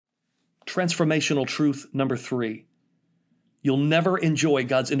Transformational truth number 3. You'll never enjoy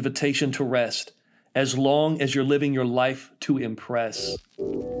God's invitation to rest as long as you're living your life to impress.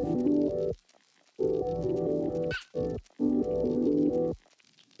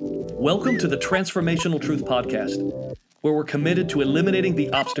 Welcome to the Transformational Truth Podcast, where we're committed to eliminating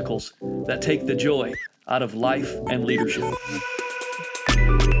the obstacles that take the joy out of life and leadership.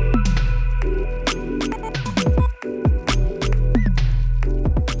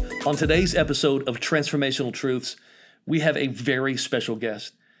 On today's episode of Transformational Truths, we have a very special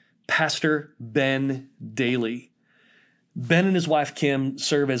guest, Pastor Ben Dailey. Ben and his wife Kim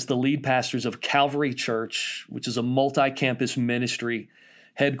serve as the lead pastors of Calvary Church, which is a multi-campus ministry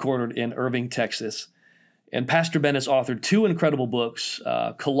headquartered in Irving, Texas. And Pastor Ben has authored 2 incredible books,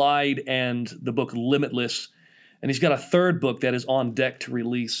 Collide and the book Limitless. And he's got a 3rd book that is on deck to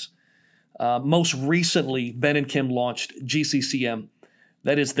release. Most recently, Ben and Kim launched GCCM.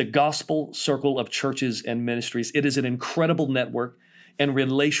 That is the Gospel Circle of Churches and Ministries. It is an incredible network and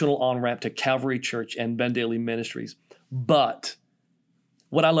relational on-ramp to Calvary Church and Ben Dailey Ministries. But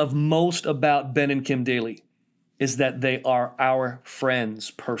what I love most about Ben and Kim Dailey is that they are our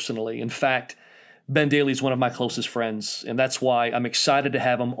friends personally. In fact, Ben Dailey is one of my closest friends, and that's why I'm excited to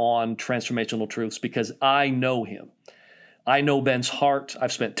have him on Transformational Truths, because I know him. I know Ben's heart.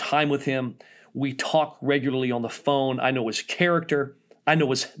 I've spent time with him. We talk regularly on the phone. I know his character. I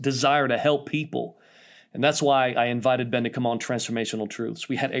know his desire to help people. And that's why I invited Ben to come on Transformational Truths.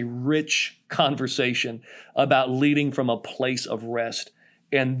 We had a rich conversation about leading from a place of rest.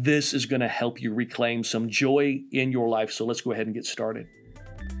 And this is going to help you reclaim some joy in your life. So let's go ahead and get started.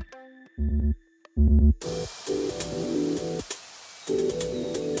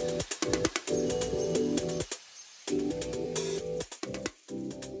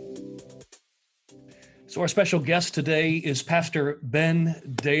 So our special guest today is Pastor Ben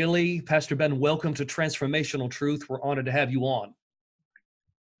Dailey. Pastor Ben, welcome to Transformational Truth. We're honored to have you on.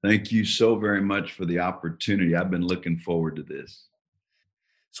 Thank you so very much for the opportunity. I've been looking forward to this.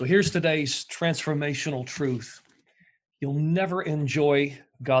 So here's today's Transformational Truth. You'll never enjoy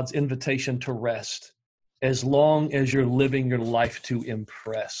God's invitation to rest as long as you're living your life to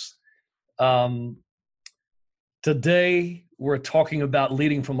impress. Today, we're talking about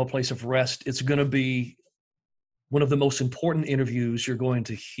leading from a place of rest. It's going to be one of the most important interviews you're going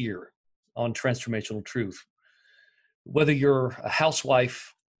to hear on Transformational Truth. Whether you're a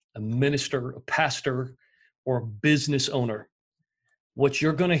housewife, a minister, a pastor, or a business owner, what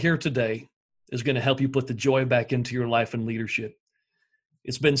you're going to hear today is going to help you put the joy back into your life and leadership.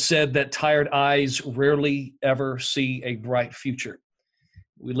 It's been said that tired eyes rarely ever see a bright future.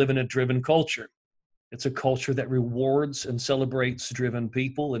 We live in a driven culture. It's a culture that rewards and celebrates driven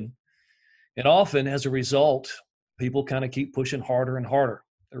people. And often, as a result, people kind of keep pushing harder and harder.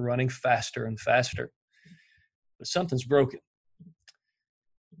 They're running faster and faster. But something's broken.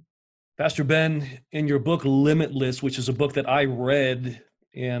 Pastor Ben, in your book Limitless, which is a book that I read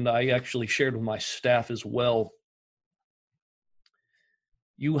and I actually shared with my staff as well,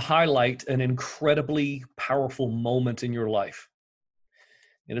 you highlight an incredibly powerful moment in your life.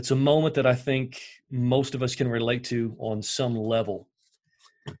 And it's a moment that I think most of us can relate to on some level.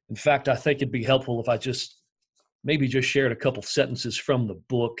 In fact, I think it'd be helpful if I just shared a couple sentences from the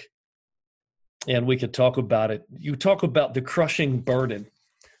book and we could talk about it. You talk about the crushing burden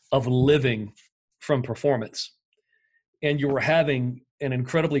of living from performance. And you were having an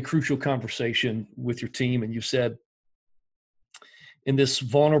incredibly crucial conversation with your team. And you said, in this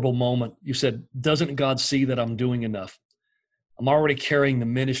vulnerable moment, you said, doesn't God see that I'm doing enough? I'm already carrying the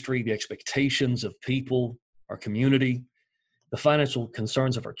ministry, the expectations of people, our community, the financial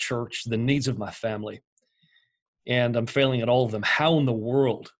concerns of our church, the needs of my family. And I'm failing at all of them. How in the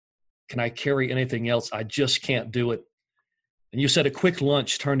world can I carry anything else? I just can't do it. And you said a quick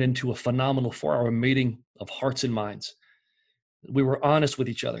lunch turned into a phenomenal 4-hour meeting of hearts and minds. We were honest with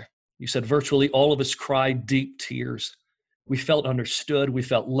each other. You said virtually all of us cried deep tears. We felt understood. We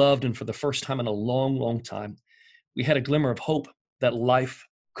felt loved. And for the first time in a long, long time, we had a glimmer of hope that life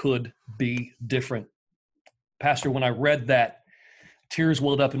could be different. Pastor, when I read that, tears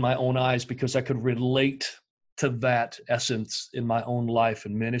welled up in my own eyes because I could relate to that essence in my own life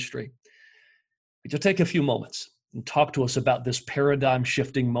and ministry. Would you take a few moments and talk to us about this paradigm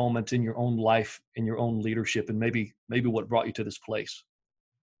shifting moment in your own life, in your own leadership, and maybe what brought you to this place?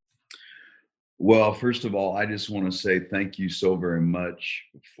 Well, first of all, I just want to say thank you so very much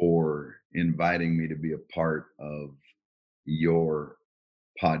for inviting me to be a part of your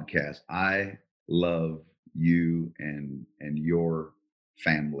podcast. I love you and your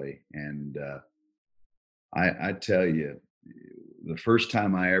family. And I tell you, the first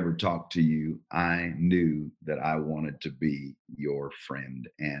time I ever talked to you, I knew that I wanted to be your friend.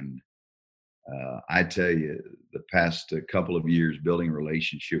 And I tell you, the past couple of years building a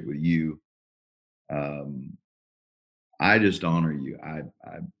relationship with you, um, I just honor you. I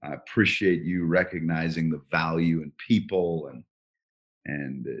appreciate you recognizing the value in people,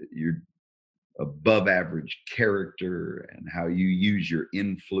 and your above average character, and how you use your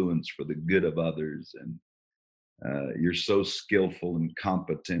influence for the good of others. And you're so skillful and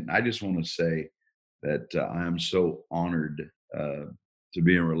competent. I just want to say that I am so honored to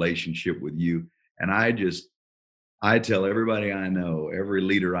be in a relationship with you. And I tell everybody I know, every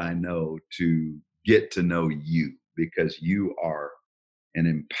leader I know, to get to know you, because you are an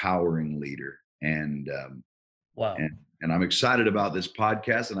empowering leader. Wow. And and I'm excited about this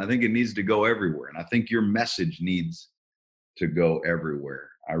podcast, and I think it needs to go everywhere. And I think your message needs to go everywhere.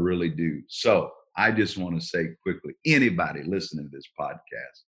 I really do. So I just want to say quickly, anybody listening to this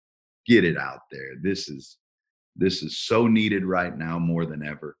podcast, get it out there. This is so needed right now more than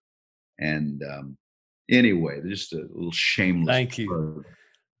ever. And anyway, just a little Thank you. Thank you,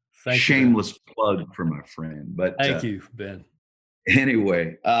 Ben. shameless plug for my friend. But Thank you, Ben.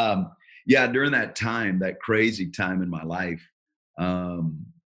 anyway, yeah, during that time, that crazy time in my life, um,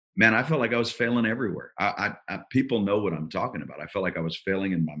 man, I felt like I was failing everywhere. People know what I'm talking about. I felt like I was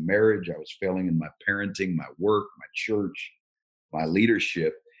failing in my marriage. I was failing in my parenting, my work, my church, my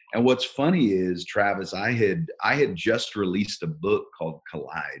leadership. And what's funny is, Travis, I had just released a book called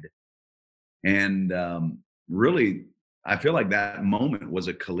Collide, and really, I feel like that moment was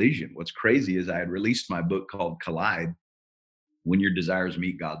a collision. What's crazy is I had released my book called Collide, When Your Desires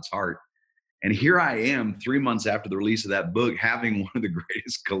Meet God's Heart. And here I am 3 months after the release of that book, having one of the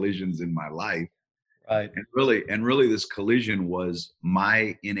greatest collisions in my life. Right. And really this collision was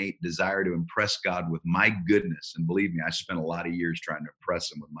my innate desire to impress God with my goodness. And believe me, I spent a lot of years trying to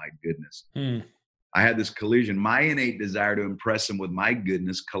impress him with my goodness. Hmm. I had this collision. My innate desire to impress him with my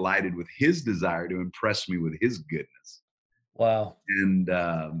goodness collided with his desire to impress me with his goodness. Wow. And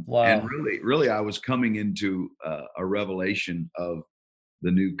Wow. really, I was coming into a revelation of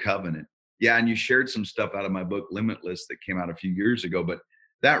the new covenant. Yeah, and you shared some stuff out of my book Limitless that came out a few years ago, but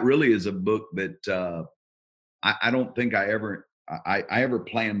that really is a book that I don't think I ever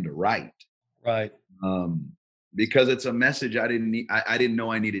planned to write, Right. um, because it's a message I didn't need, I didn't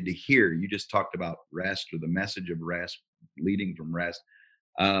know I needed to hear. You just talked about rest, or the message of rest, leading from rest.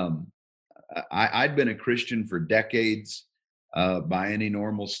 Um, I'd been a Christian for decades. By any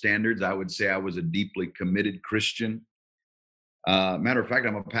normal standards, I would say I was a deeply committed Christian. Matter of fact,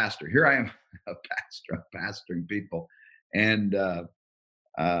 I'm a pastor. Here I am, a pastor. I'm pastoring people, and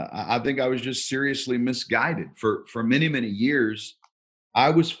I think I was just seriously misguided for many years. I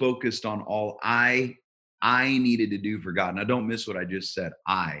was focused on all I needed to do for God, and I don't miss what I just said.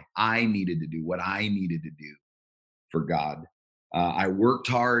 I needed to do what I needed to do for God. I worked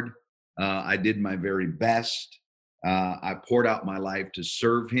hard. I did my very best. I poured out my life to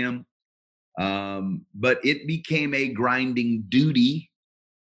serve Him, but it became a grinding duty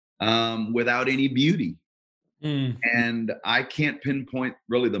without any beauty. Mm. And I can't pinpoint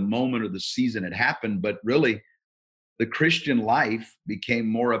really the moment or the season it happened, but really the Christian life became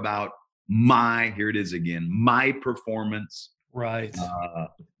more about here it is again, my performance, Right. uh,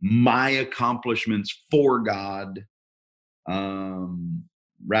 my accomplishments for God, um,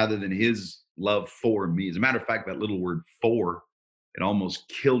 rather than his love for me. As a matter of fact, that little word for, it almost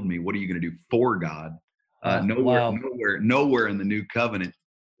killed me. What are you going to do for God? Nowhere, Wow. nowhere in the new covenant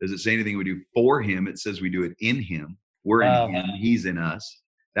does it say anything we do for him. It says we do it in him. We're in Wow. him. He's in us.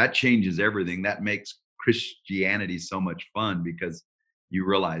 That changes everything. That makes Christianity so much fun, because you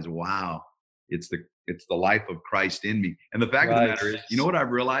realize, wow, it's the life of Christ in me. And the fact of the Right. matter is, you know what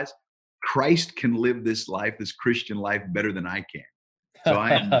I've realized? Christ can live this life, this Christian life, better than I can. So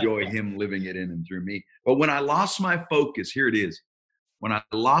I enjoy him living it in and through me. But when I lost my focus, here it is. When I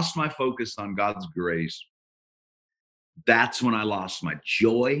lost my focus on God's grace, that's when I lost my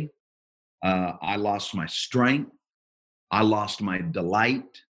joy. I lost my strength. I lost my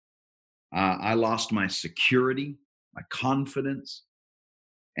delight. I lost my security, my confidence.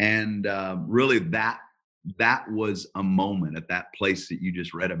 And really, that was a moment at that place that you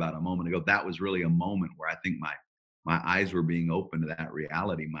just read about a moment ago. That was really a moment where I think my eyes were being opened to that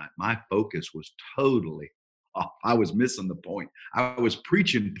reality. My focus was totally off. I was missing the point. I was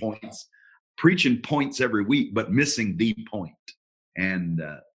preaching points every week, but missing the point. And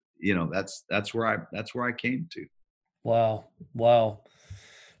that's where I came to. Wow. Wow.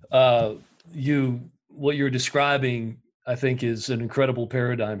 Uh, what you're describing, I think, is an incredible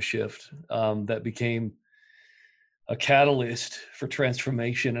paradigm shift that became a catalyst for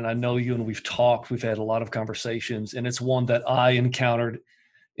transformation. And I know you, and we've talked, we've had a lot of conversations, and it's one that I encountered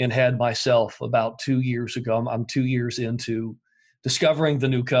and had myself about 2 years ago. I'm 2 years into discovering the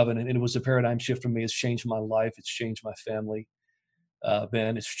new covenant, and it was a paradigm shift for me. It's changed my life. It's changed my family.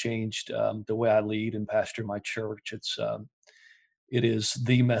 Ben, it's changed the way I lead and pastor my church. It is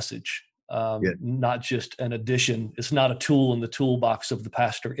the message, Yeah, not just an addition. It's not a tool in the toolbox of the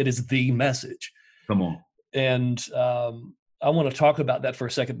pastor. It is the message. come on. And I want to talk about that for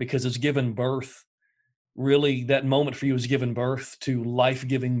a second, because it's given birth. Really, that moment for you has given birth to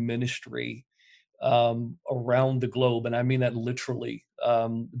life-giving ministry around the globe, and I mean that literally.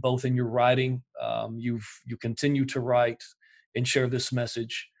 Both in your writing, you continue to write and share this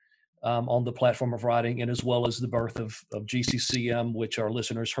message on the platform of writing, and as well as the birth of GCCM, which our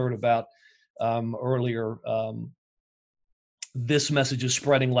listeners heard about earlier. This message is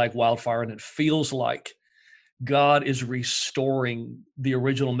spreading like wildfire, and it feels like God is restoring the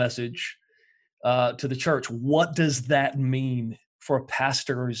original message to the church. What does that mean for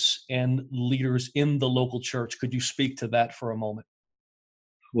pastors and leaders in the local church? Could you speak to that for a moment?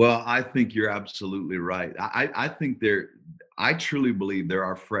 Well, I think you're absolutely right. I think I truly believe there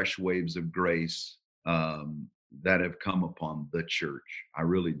are fresh waves of grace that have come upon the church. I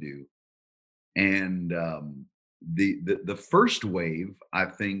really do. And the first wave, I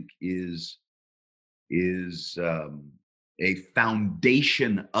think, is a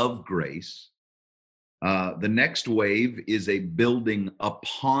foundation of grace. The next wave is a building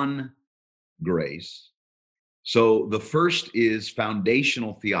upon grace. So the first is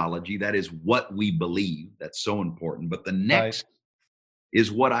foundational theology. That is what we believe. That's so important. But the Right. next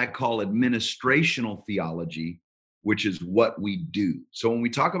is what I call administrational theology, which is what we do. So when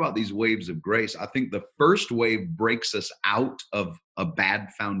we talk about these waves of grace, I think the first wave breaks us out of a bad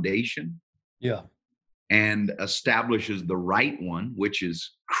foundation Yeah. and establishes the right one, which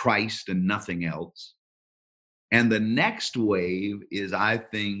is Christ and nothing else. And the next wave is, I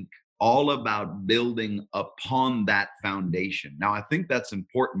think, all about building upon that foundation. Now, I think that's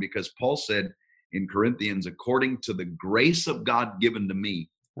important because Paul said in Corinthians, according to the grace of God given to me,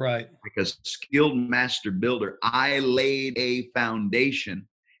 Right. like a skilled master builder, I laid a foundation.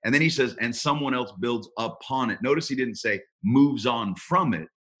 And then he says, and someone else builds upon it. Notice he didn't say moves on from it.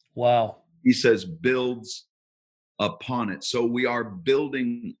 Wow. He says builds upon it. So we are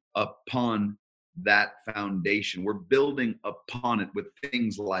building upon that foundation. We're building upon it with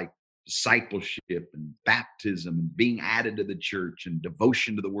things like discipleship and baptism and being added to the church and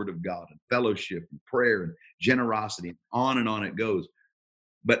devotion to the word of God and fellowship and prayer and generosity, and on it goes.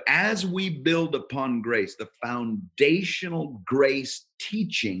 But as we build upon grace, the foundational grace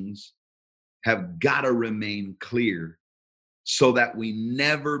teachings have got to remain clear so that we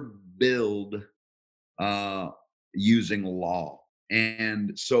never build uh, using law.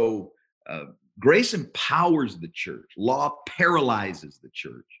 And so grace empowers the church, law paralyzes the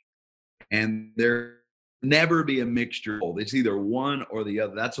church. And there never be a mixture. It's either one or the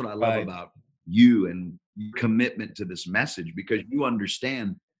other. That's what I love Right. about you and your commitment to this message, because you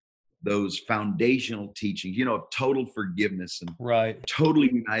understand those foundational teachings, of total forgiveness and Right.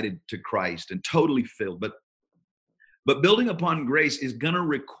 totally united to Christ and totally filled. But building upon grace is going to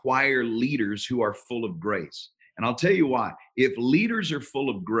require leaders who are full of grace. And I'll tell you why. If leaders are full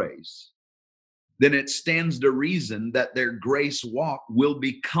of grace, then it stands to reason that their grace walk will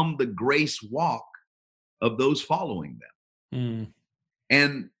become the grace walk of those following them. Mm.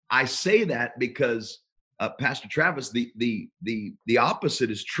 And I say that because Pastor Travis, the opposite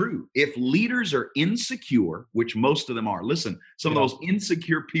is true. If leaders are insecure, which most of them are, listen, some of the Yeah. most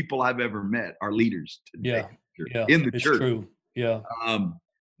insecure people I've ever met are leaders today Yeah. in the It's church. true. Yeah.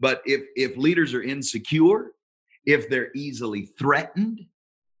 But if leaders are insecure, if they're easily threatened,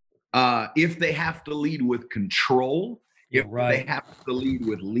 if they have to lead with control, Yeah. if they Right. have to lead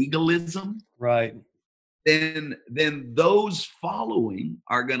with legalism, Right. then those following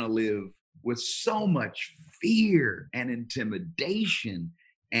are going to live with so much fear and intimidation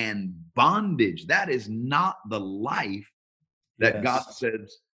and bondage. That is not the life that God Yes.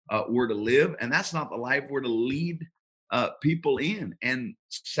 says we're to live, and that's not the life we're to lead people in. And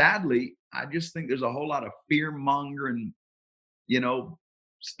sadly, I just think there's a whole lot of fear mongering,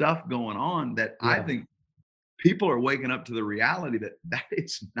 stuff going on that I Yeah. think people are waking up to the reality that that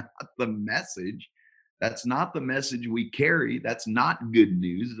is not the message. That's not the message we carry. That's not good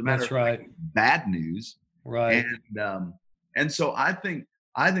news. As a matter That's of fact, right. it's bad news. Right. And so I think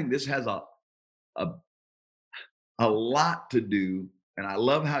this has a a lot to do, and I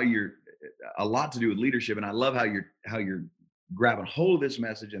love how you're a lot to do with leadership, and I love how you're grabbing hold of this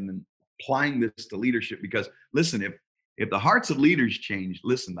message and then applying this to leadership, because listen, if the hearts of leaders change,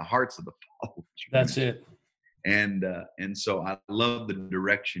 listen, the hearts of the followers are going to That's change. it. And so I love the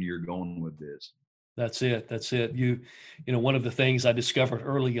direction you're going with this. That's it. That's it. One of the things I discovered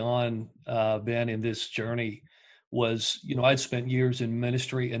early on, Ben, in this journey was, I'd spent years in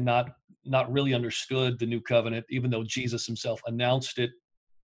ministry and not really understood the new covenant, even though Jesus himself announced it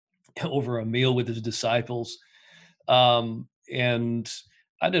over a meal with his disciples. And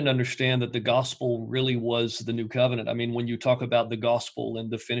I didn't understand that the gospel really was the new covenant. I mean, when you talk about the gospel and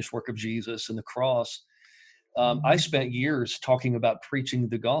the finished work of Jesus and the cross, I spent years talking about preaching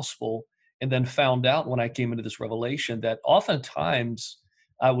the gospel, and then found out when I came into this revelation that oftentimes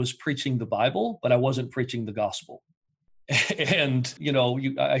I was preaching the Bible, but I wasn't preaching the gospel. And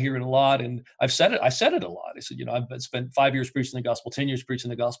I hear it a lot, and I said it a lot. I said, I've spent 5 years preaching the gospel, 10 years preaching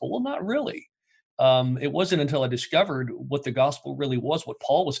the gospel. Well, not really. It wasn't until I discovered what the gospel really was, what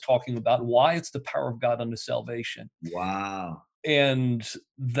Paul was talking about, why it's the power of God unto salvation. Wow. And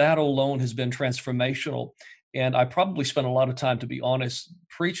that alone has been transformational. And I probably spent a lot of time, to be honest,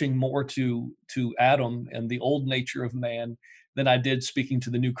 preaching more to Adam and the old nature of man than I did speaking to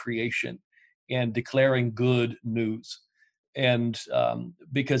the new creation and declaring good news. And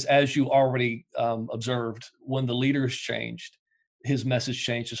because, as you already observed, when the leaders changed, his message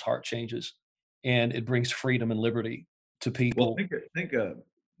changed, his heart changes, and it brings freedom and liberty to Well, people.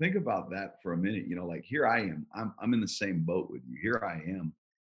 think about that for a minute. Like, here I am. I'm in the same boat with you. Here I am,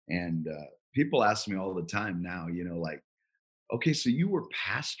 and people ask me all the time now. Like, okay, so you were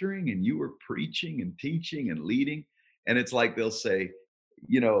pastoring and you were preaching and teaching and leading, and it's like they'll say,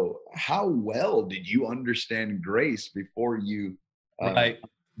 how well did you understand grace uh, Right,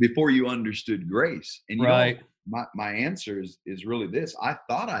 before you understood grace? And right, my answer is really this: I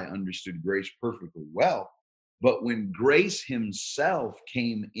thought I understood grace perfectly well, but when grace himself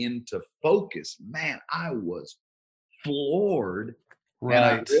came into focus, man, I was floored, and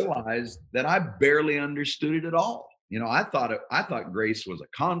I right, realized that I barely understood it at all. I thought grace was a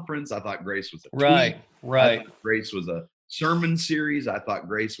conference. I thought grace was a tweet. right, I right. thought grace was a sermon series. I thought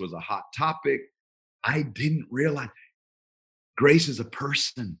grace was a hot topic. I didn't realize grace is a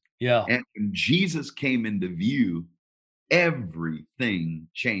person. Yeah, And when Jesus came into view, everything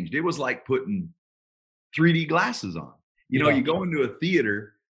changed. It was like putting 3D glasses on. yeah. You go into a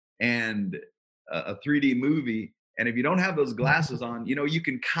theater and a 3D movie, and if you don't have those glasses on, you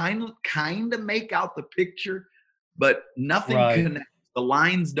can kind of make out the picture, but nothing Right, connects. The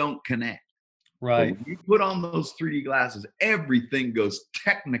lines don't connect. But right. when you put on those 3D glasses, everything goes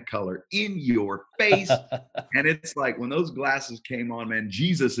technicolor in your face. And it's like when those glasses came on, man,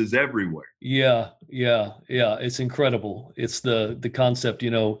 Jesus is everywhere. Yeah, yeah, yeah. It's incredible. It's the concept,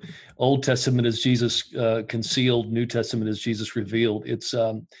 Old Testament is Jesus concealed, New Testament is Jesus revealed. It's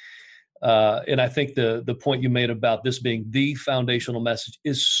and I think the point you made about this being the foundational message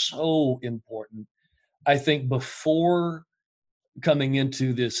is so important. I think before coming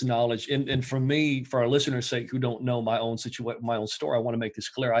into this knowledge, and for me, for our listeners' sake who don't know my own situation, my own story, I want to make this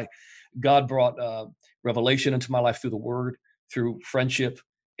clear. God brought revelation into my life through the Word, through friendship,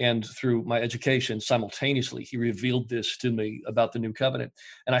 and through my education simultaneously. He revealed this to me about the new covenant,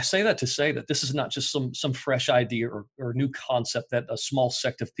 and I say that to say that this is not just some fresh idea or new concept that a small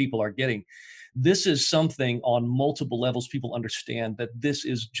sect of people are getting. This is something on multiple levels. People understand that this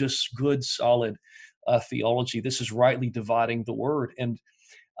is just good, solid theology. This is rightly dividing the word. And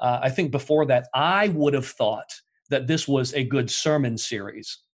I think before that, I would have thought that this was a good sermon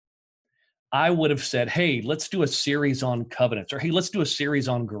series. I would have said, hey, let's do a series on covenants, or hey, let's do a series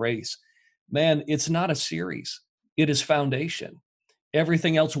on grace. Man, it's not a series, it is foundation.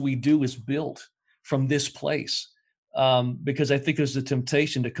 Everything else we do is built from this place. Because I think there's a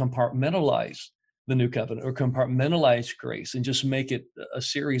temptation to compartmentalize the new covenant or compartmentalize grace and just make it a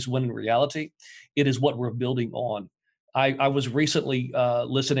series when in reality, it is what we're building on. I was recently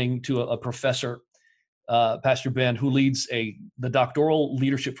listening to a professor, Pastor Ben, who leads the doctoral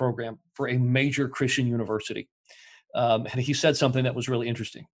leadership program for a major Christian university. And he said something that was really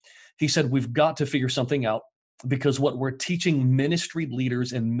interesting. He said, we've got to figure something out, because what we're teaching ministry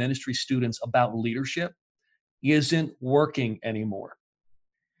leaders and ministry students about leadership isn't working anymore.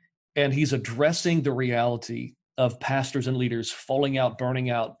 And he's addressing the reality of pastors and leaders falling out, burning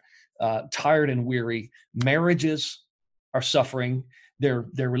out, tired and weary. Marriages are suffering. Their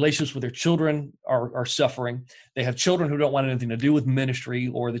relationships with their children are suffering. They have children who don't want anything to do with ministry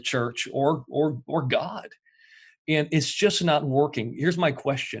or the church or God. And it's just not working. Here's my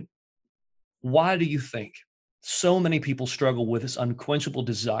question. Why do you think so many people struggle with this unquenchable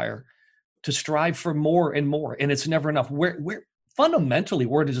desire to strive for more and more, and it's never enough? fundamentally,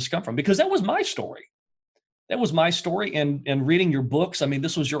 where did this come from? Because that was my story. That was my story. And reading your books, I mean,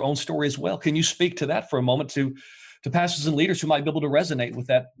 this was your own story as well. Can you speak to that for a moment to pastors and leaders who might be able to resonate with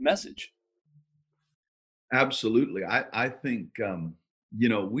that message? Absolutely. I think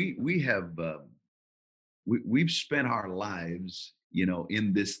we have we've spent our lives,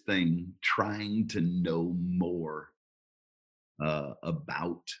 in this thing trying to know more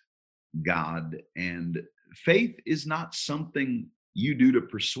about God. And faith is not something you do to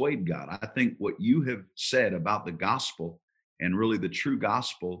persuade God. I think what you have said about the gospel, and really the true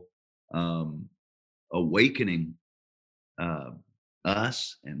gospel, um, awakening uh,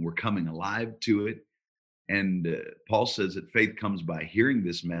 us, and we're coming alive to it. And Paul says that faith comes by hearing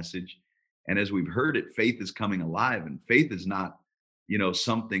this message. And as we've heard it, faith is coming alive. And faith is not,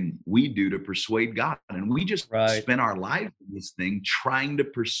 something we do to persuade God. And we just Right. spend our lives in this thing trying to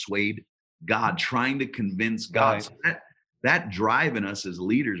persuade God, trying to convince God. Right. So that drive in us as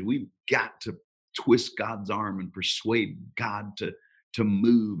leaders, we've got to twist God's arm and persuade God to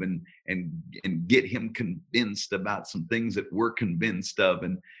move, and get him convinced about some things that we're convinced of.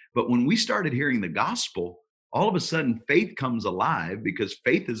 But when we started hearing the gospel, all of a sudden faith comes alive, because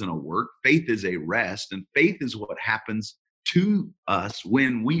faith isn't a work, faith is a rest, and faith is what happens to us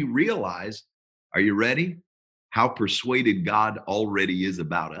when we realize, are you ready? How persuaded God already is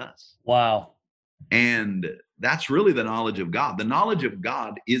about us. Wow. And that's really the knowledge of God. The knowledge of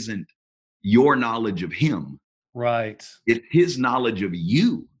God isn't your knowledge of him. Right. It's his knowledge of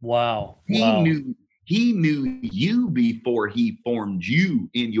you. Wow. He Wow. knew he knew you before he formed you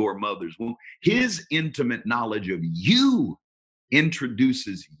in your mother's womb. His intimate knowledge of you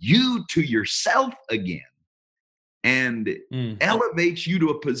introduces you to yourself again, and Mm. elevates you to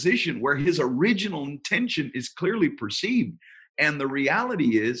a position where his original intention is clearly perceived. And the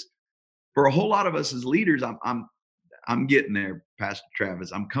reality is, for a whole lot of us as leaders, I'm getting there, Pastor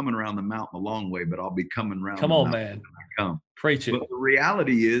Travis. I'm coming around the mountain a long way, but I'll be coming around Come the on, mountain man. when I come. Preach But it. the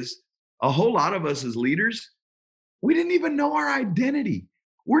reality is, a whole lot of us as leaders, we didn't even know our identity.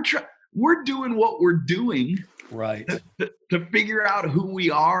 We're doing what we're doing Right. to figure out who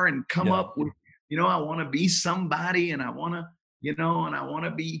we are and come Yeah. up with, I want to be somebody, and I want to, and I want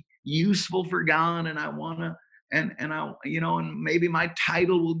to be useful for God, and I want to, and I, and maybe my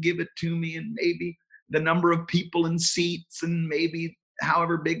title will give it to me, and maybe the number of people and seats, and maybe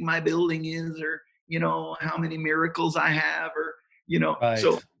however big my building is, or how many miracles I have, or Right.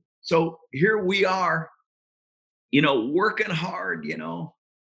 so here we are, working hard,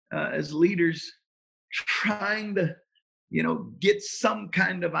 as leaders, trying to, get some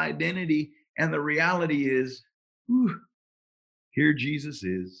kind of identity. And the reality is, whew, here Jesus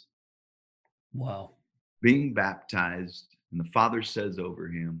is Wow. being baptized. And the Father says over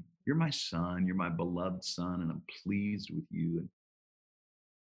him, "You're my son, you're my beloved son, and I'm pleased with you." And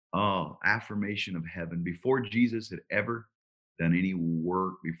oh, affirmation of heaven. Before Jesus had ever done any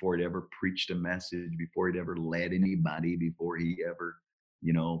work, before he'd ever preached a message, before he'd ever led anybody, before he ever,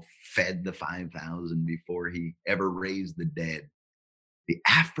 fed the 5,000, before he ever raised the dead, the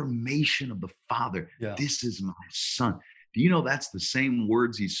affirmation of the Father, Yeah. this is my son. Do you know that's the same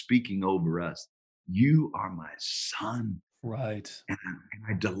words he's speaking over us? You are my son, Right. and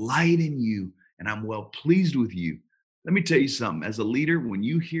I delight in you, and I'm well pleased with you. Let me tell you something. As a leader, when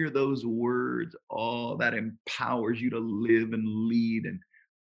you hear those words, oh, that empowers you to live and lead.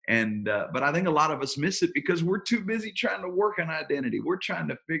 But I think a lot of us miss it because we're too busy trying to work on identity. We're trying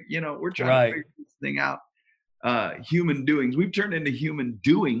to Right. figure this thing out. Human doings. We've turned into human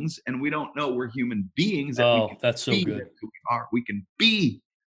doings, and we don't know we're human beings, that we Oh, can that's so be. good. That's who we are. We can be.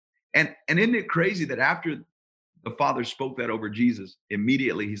 And isn't it crazy that after the Father spoke that over Jesus,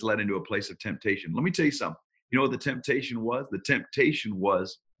 immediately he's led into a place of temptation? Let me tell you something. You know what the temptation was? The temptation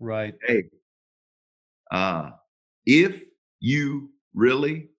was, Right. hey, uh, if you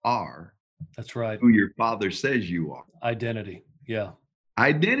really are That's right. who your Father says you are, Identity. Yeah.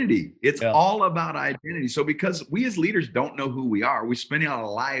 identity. It's Yeah. all about identity. So because we as leaders don't know who we are, we're spending our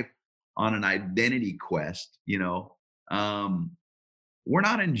life on an identity quest, we're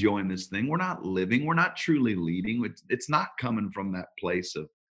not enjoying this thing. We're not living. We're not truly leading. It's not coming from that place of,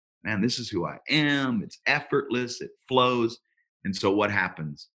 man, this is who I am. It's effortless. It flows. And so what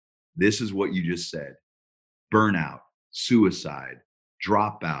happens? This is what you just said: burnout, suicide,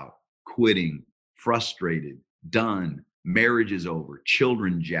 dropout, quitting, frustrated, done, marriage is over,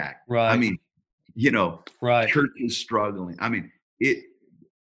 children jacked. I Right. mean, Right. church is struggling. I mean, it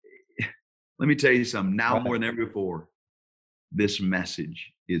let me tell you something, now Right. more than ever before, this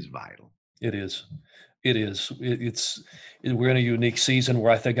message is vital. It is. It is. We're in a unique season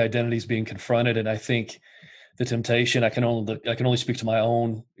where I think identity is being confronted, and I think the temptation, I can only speak to my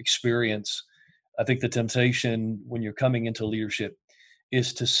own experience. I think the temptation when you're coming into leadership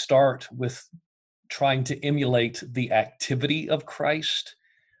is to start with trying to emulate the activity of Christ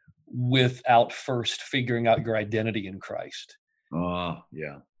without first figuring out your identity in Christ. Oh,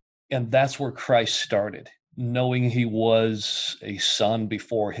 yeah. And that's where Christ started, knowing he was a son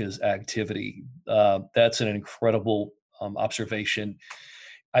before his activity. That's an incredible observation.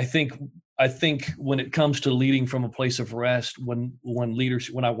 I think I think when it comes to leading from a place of rest, when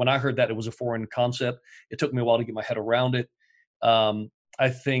leaders when I heard that it was a foreign concept, it took me a while to get my head around it. I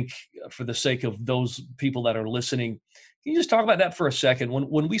think for the sake of those people that are listening, can you just talk about that for a second?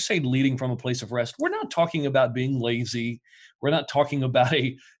 When we say leading from a place of rest, we're not talking about being lazy. We're not talking about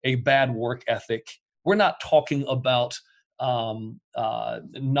a bad work ethic. We're not talking about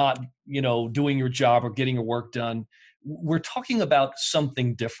not doing your job or getting your work done. We're talking about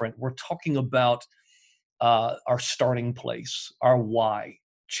something different. We're talking about our starting place, our why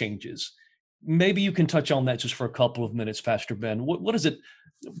changes. Maybe you can touch on that just for a couple of minutes, Pastor Ben. What is it,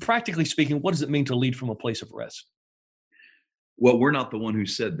 practically speaking, what does it mean to lead from a place of rest? Well, we're not the one who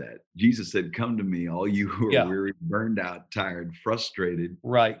said that. Jesus said, "Come to me, all you who are Yeah, weary, burned out, tired, frustrated,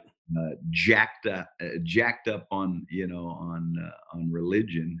 right. jacked up on on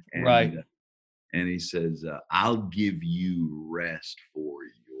religion." Right. And he says, "I'll give you rest for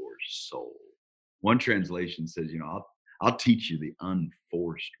your soul." One translation says, I'll teach you the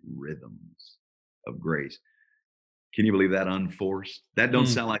unforced rhythms of grace. Can you believe that? Unforced? That don't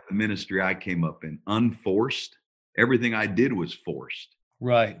Mm, sound like the ministry I came up in. Unforced. Everything I did was forced.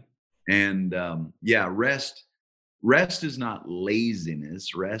 right. And yeah, rest is not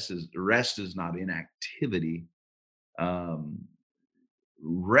laziness. Rest is not inactivity. Um,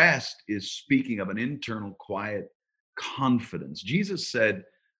 Rest is speaking of an internal quiet confidence. Jesus said,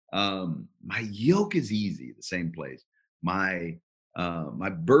 "My yoke is easy." The same place. My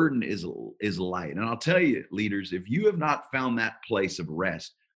burden is light. And I'll tell you, leaders, if you have not found that place of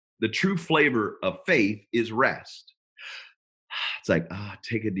rest, the true flavor of faith is rest. It's like,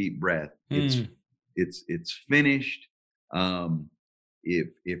 take a deep breath. It's Mm, it's it's finished. Um,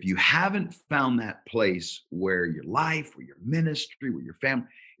 if you haven't found that place where your life, where your ministry, where your family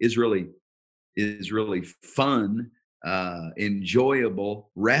is really fun,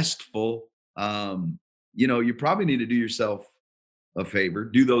 enjoyable, restful, you probably need to do yourself a favor,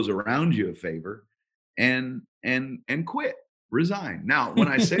 do those around you a favor, and quit, resign. Now, when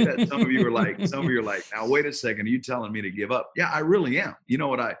I say that, some of you are like, now wait a second, are you telling me to give up? Yeah, I really am. You know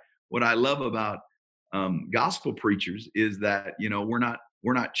what I love about gospel preachers is that we're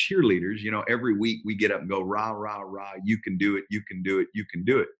not cheerleaders. Every week we get up and go rah rah rah. You can do it. You can do it. You can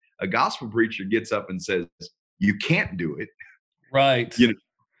do it. A gospel preacher gets up and says, "You can't do it." right. You know,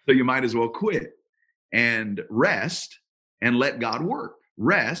 so you might as well quit and rest and let God work.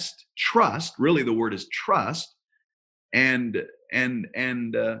 Rest, trust. Really, the word is trust, and and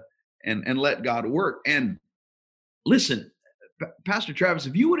let God work. And listen, Pastor Travis,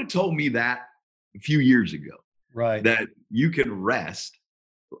 if you would have told me that a few years ago, Right. that you can rest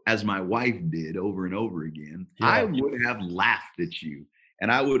as my wife did over and over again, I Yeah. would have laughed at you.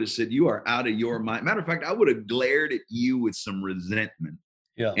 And I would have said, "You are out of your mind." Matter of fact, I would have glared at you with some resentment.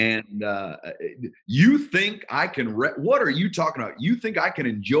 Yeah. And you think I can? What are you talking about? You think I can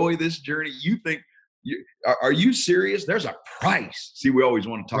enjoy this journey? You think? Are you serious? There's a price. See, we always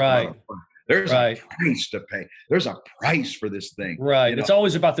want to talk about Right. a price. There's a Right. price to pay. There's a price for this thing. Right. It's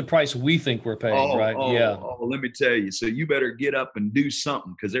always about the price we think we're paying, Oh, right? oh, Yeah. oh, let me tell you. So you better get up and do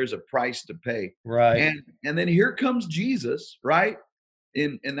something because there's a price to pay. Right. And then here comes Jesus, right?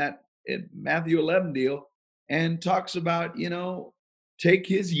 In Matthew 11 deal, and talks about, take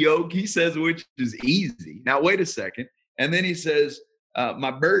his yoke, he says, which is easy. Now wait a second. And then he says,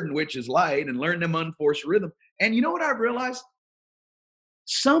 my burden, which is light, and learn them unforced rhythm. And you know what I've realized?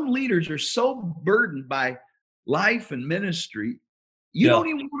 Some leaders are so burdened by life and ministry, Yeah. you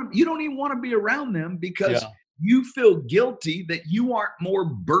don't even want to be around them because Yeah. you feel guilty that you aren't more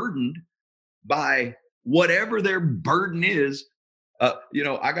burdened by whatever their burden is.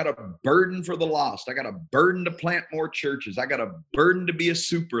 I got a burden for the lost. I got a burden to plant more churches. I got a burden to be a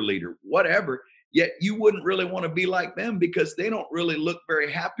super leader, whatever. Yet you wouldn't really want to be like them because they don't really look very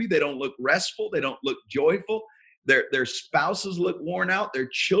happy. They don't look restful. They don't look joyful. Their spouses look worn out. Their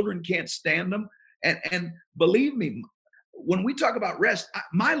children can't stand them. And believe me, when we talk about rest,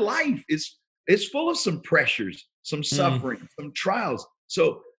 my life is full of some pressures, some Mm, suffering, some trials.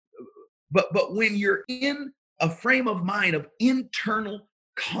 So, but when you're in a frame of mind of internal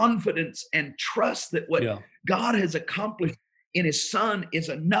confidence and trust that what yeah. God has accomplished in his son is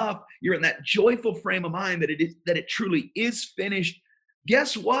enough. You're in that joyful frame of mind that it truly is finished.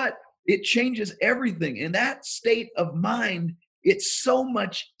 Guess what? It changes everything. In that state of mind, it's so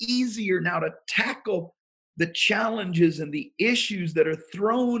much easier now to tackle the challenges and the issues that are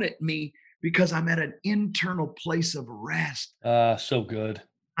thrown at me because I'm at an internal place of rest. So good.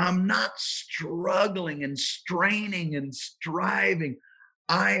 I'm not struggling and straining and striving.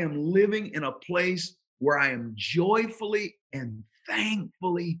 I am living in a place where I am joyfully and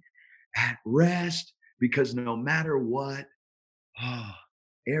thankfully at rest because no matter what, oh,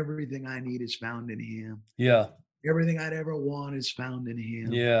 everything I need is found in Him. Yeah. Everything I'd ever want is found in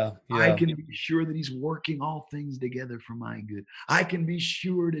Him. Yeah. I Yeah. can be sure that He's working all things together for my good. I can be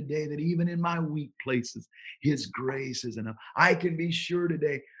sure today that even in my weak places, His grace is enough. I can be sure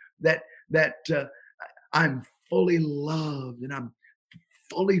today that I'm fully loved and I'm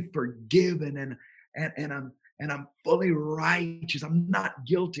fully forgiven and I'm fully righteous. I'm not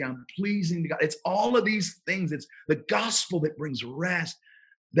guilty. I'm pleasing to God. It's all of these things. It's the gospel that brings rest.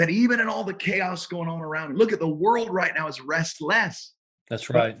 That even in all the chaos going on around, look at the world right now is restless. That's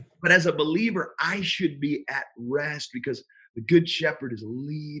But right. but as a believer, I should be at rest because the good shepherd is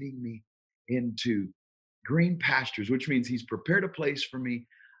leading me into green pastures, which means he's prepared a place for me.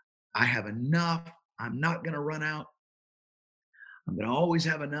 I have enough. I'm not going to run out. I'm going to always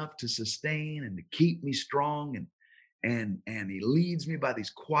have enough to sustain and to keep me strong and he leads me by these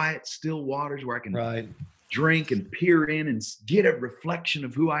quiet still waters where I can Right. drink and peer in and get a reflection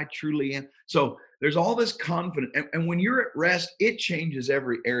of who I truly am. So there's all this confidence. And when you're at rest, it changes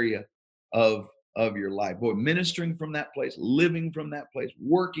every area of your life. Boy, ministering from that place, living from that place,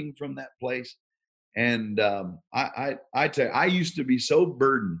 working from that place. And I tell you, I used to be so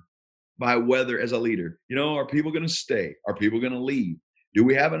burdened by whether as a leader, are people going to stay? Are people going to leave? Do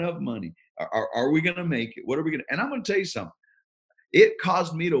we have enough money? Are we going to make it? What are we going to? And I'm going to tell you something. It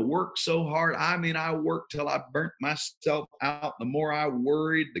caused me to work so hard. I mean, I worked till I burnt myself out. The more I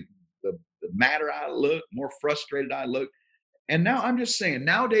worried, the madder I looked, more frustrated I looked. And now I'm just saying,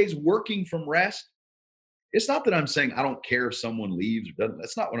 nowadays, working from rest, it's not that I'm saying I don't care if someone leaves or doesn't.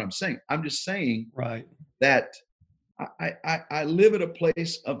 That's not what I'm saying. I'm just saying Right. that I live at a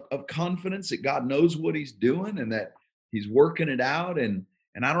place of confidence that God knows what He's doing and that He's working it out, and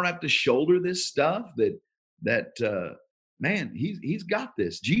I don't have to shoulder this stuff. That man, He's got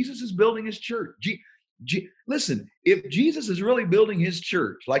this. Jesus is building His church. Listen, if Jesus is really building His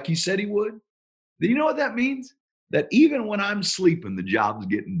church like He said He would, then you know what that means? That even when I'm sleeping, the job's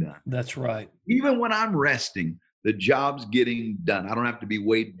getting done. That's right. Even when I'm resting, the job's getting done. I don't have to be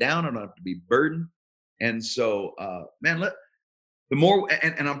weighed down. I don't have to be burdened. And so, man, the more,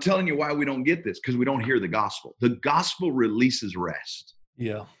 and I'm telling you why we don't get this, because we don't hear the gospel. The gospel releases rest.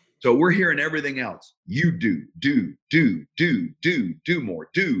 Yeah. So we're hearing everything else. You do more,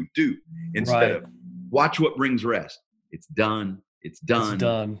 do, instead Right. of watch what brings rest. It's done. It's done. It's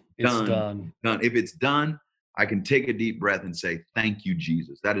done. It's done. If it's done, I can take a deep breath and say, thank you,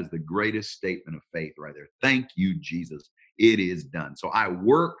 Jesus. That is the greatest statement of faith right there. Thank you, Jesus. It is done. So I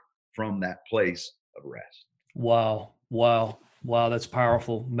work from that place of rest. Wow. Wow. Wow. That's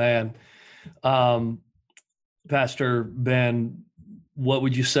powerful, man. Um, Pastor Ben, what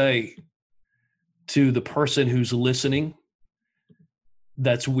would you say to the person who's listening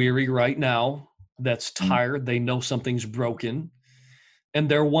that's weary right now, that's tired, they know something's broken, and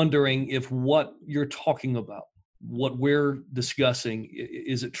they're wondering if what you're talking about, what we're discussing,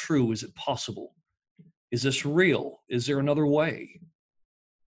 is it true? Is it possible? Is this real? Is there another way?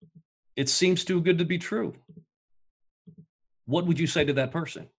 It seems too good to be true. What would you say to that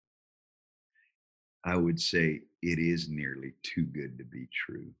person? I would say it is nearly too good to be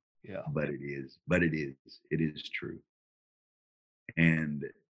true, Yeah. but it is true. And,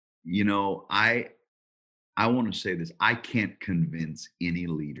 I want to say this. I can't convince any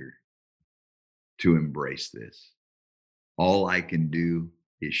leader to embrace this. All I can do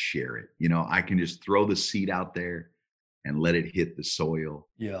is share it. I can just throw the seed out there and let it hit the soil.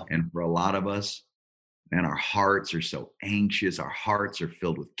 Yeah. And for a lot of us, man, our hearts are so anxious. Our hearts are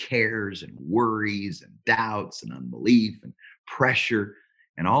filled with cares and worries and doubts and unbelief and pressure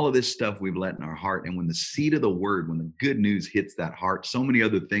and all of this stuff we've let in our heart. And when the seed of the word, when the good news hits that heart, so many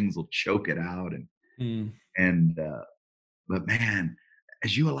other things will choke it out. Mm. But man,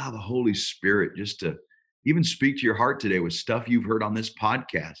 as you allow the Holy Spirit just to even speak to your heart today with stuff you've heard on this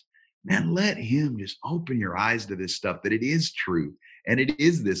podcast, man, let Him just open your eyes to this stuff, that it is true and it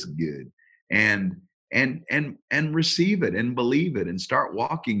is this good, and receive it and believe it and start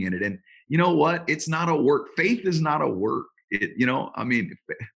walking in it. And you know what? It's not a work. Faith is not a work. I mean,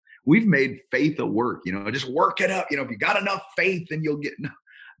 we've made faith a work, just work it up. If you got enough faith, then you'll get. No,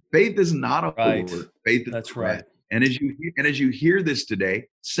 faith is not a Right. work. Faith is That's a rest. right. And as you hear this today,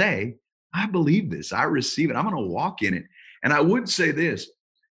 say, I believe this. I receive it. I'm going to walk in it. And I would say this,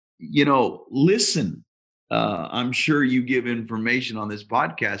 listen. I'm sure you give information on this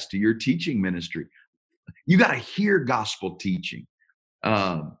podcast to your teaching ministry. You got to hear gospel teaching.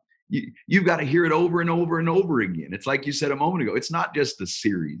 You've got to hear it over and over and over again. It's like you said a moment ago. It's not just a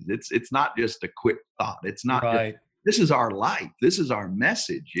series. It's not just a quick thought. It's not just, Right. this is our life. This is our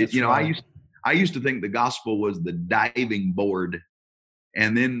message. That's right. I used to think the gospel was the diving board,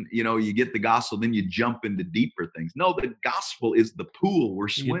 and then you get the gospel, then you jump into deeper things. No, the gospel is the pool we're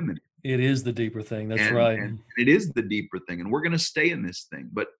swimming in. It is the deeper thing. That's and, right. and it is the deeper thing, and we're going to stay in this thing.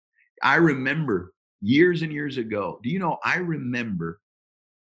 But I remember years and years ago. I remember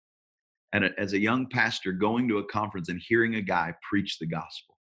as a young pastor going to a conference and hearing a guy preach the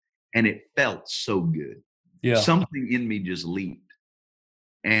gospel, and it felt so good. Yeah. Something in me just leaped,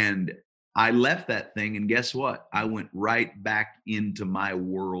 and I left that thing, and guess what? I went right back into my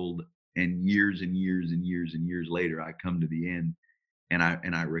world, and years and years and years and years later, I come to the end, and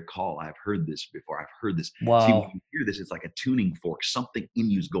I recall I've heard this before. I've heard this. Wow. See, when you hear this, it's like a tuning fork. Something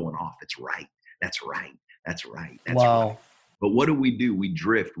in you's going off. It's right. That's right. That's right. That's Wow. right. But what do? We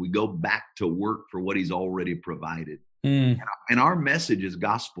drift. We go back to work for what he's already provided. And our message as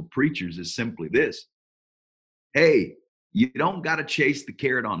gospel preachers is simply this. Hey, you don't got to chase the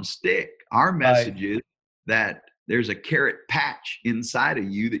carrot on a stick. Our message is that there's a carrot patch inside of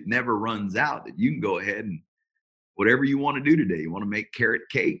you that never runs out, that you can go ahead and whatever you want to do today. You want to make carrot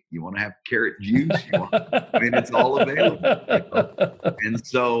cake. You want to have carrot juice. It's all available. And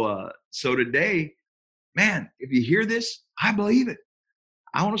so today, man, if you hear this, I believe it.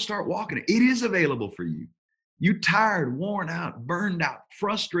 I want to start walking it. It is available for you. You tired, worn out, burned out,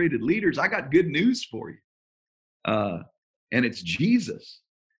 frustrated leaders, I got good news for you. And it's Jesus.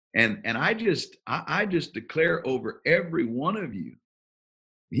 And I just declare over every one of you,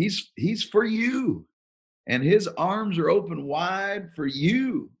 he's for you. And his arms are open wide for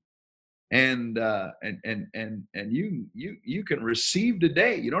you. And you can receive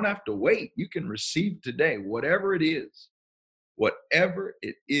today. You don't have to wait. You can receive today, whatever it is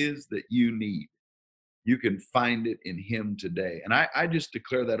that you need. You can find it in him today. And I just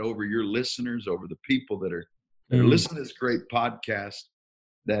declare that over your listeners, over the people that are listening to this great podcast,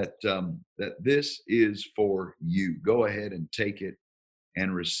 that this is for you. Go ahead and take it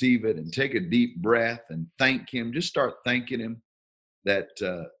and receive it, and take a deep breath and thank him. Just start thanking him that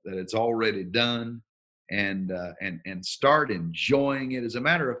it's already done, and start enjoying it. As a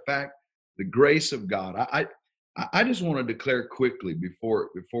matter of fact, the grace of God. I just want to declare quickly before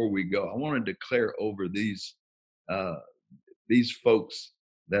we go. I want to declare over these folks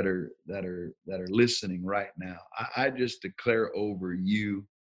that are listening right now. I just declare over you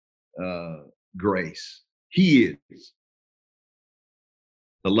grace. He is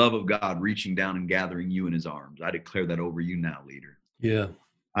the love of God reaching down and gathering you in his arms. I declare that over you now, leader. Yeah.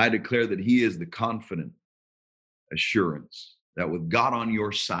 I declare that he is the confident assurance that with God on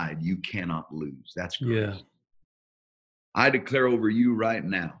your side, you cannot lose. That's grace. Yeah. I declare over you right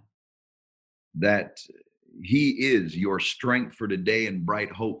now that he is your strength for today and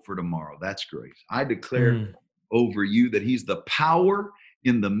bright hope for tomorrow. That's grace. I declare over you that he's the power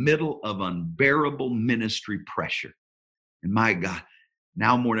in the middle of unbearable ministry pressure. And my God,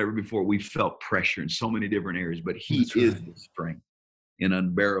 now more than ever before, we felt pressure in so many different areas, but he is the strength in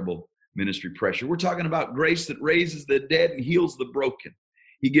unbearable ministry pressure. We're talking about grace that raises the dead and heals the broken.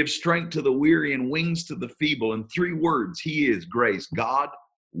 He gives strength to the weary and wings to the feeble. In 3 words, he is grace, God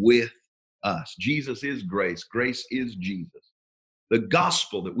with us. Jesus is grace. Grace is Jesus. The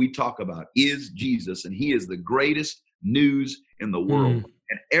gospel that we talk about is Jesus, and he is the greatest news in the world.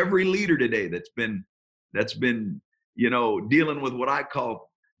 And every leader today that's been dealing with what I call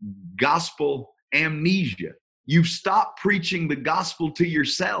gospel amnesia. You've stopped preaching the gospel to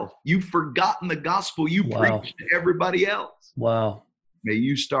yourself. You've forgotten the gospel you preach to everybody else. Wow. May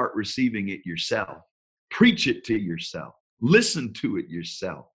you start receiving it yourself. Preach it to yourself. Listen to it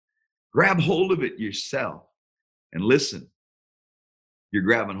yourself. Grab hold of it yourself. And listen, you're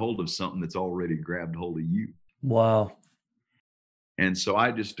grabbing hold of something that's already grabbed hold of you. Wow. And so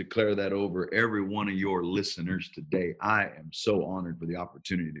I just declare that over every one of your listeners today. I am so honored for the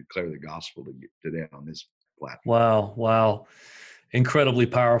opportunity to declare the gospel today on this platform. Wow. Incredibly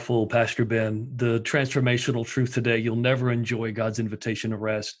powerful, Pastor Ben. The transformational truth today, you'll never enjoy God's invitation to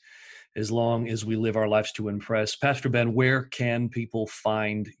rest as long as we live our lives to impress. Pastor Ben, where can people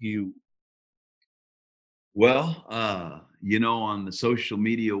find you? Well, on the social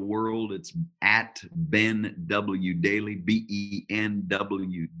media world, it's at Ben W. Dailey,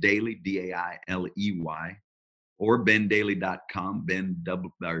 BENW Dailey, DAILEY, or bendailey.com,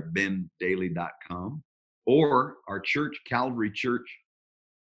 bendailey.com, or our church,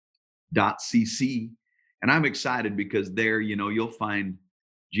 calvarychurch.cc. And I'm excited because there, you'll find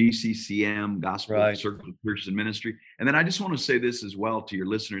GCCM, Gospel Right. Circle Church and Ministry. And then I just want to say this as well to your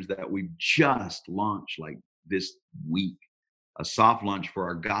listeners, that we've just launched, like this week, a soft launch for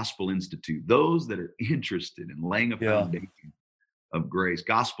our Gospel Institute. Those that are interested in laying a foundation of grace,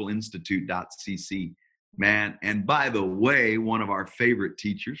 gospelinstitute.cc. Man, and by the way, one of our favorite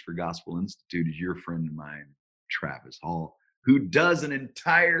teachers for Gospel Institute is your friend of mine, Travis Hall, who does an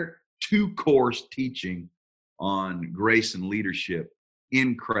entire 2-course teaching on grace and leadership.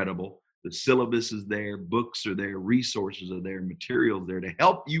 Incredible. The syllabus is there, books are there, resources are there, materials there to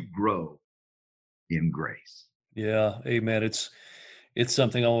help you grow in grace. Yeah, amen. It's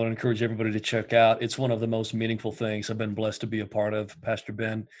something I want to encourage everybody to check out. It's one of the most meaningful things I've been blessed to be a part of, Pastor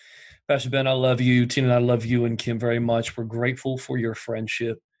Ben. Pastor Ben, I love you. Tina and I love you and Kim very much. We're grateful for your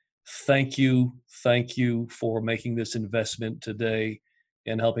friendship. Thank you. Thank you for making this investment today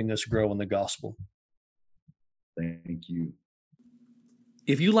and helping us grow in the gospel. Thank you.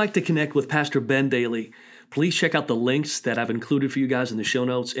 If you'd like to connect with Pastor Ben Dailey, please check out the links that I've included for you guys in the show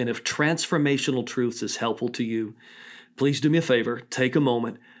notes. And if Transformational Truths is helpful to you, please do me a favor, take a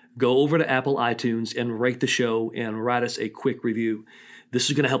moment, go over to Apple iTunes and rate the show and write us a quick review. This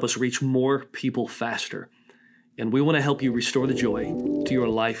is going to help us reach more people faster. And we want to help you restore the joy to your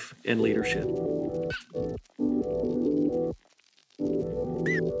life and leadership.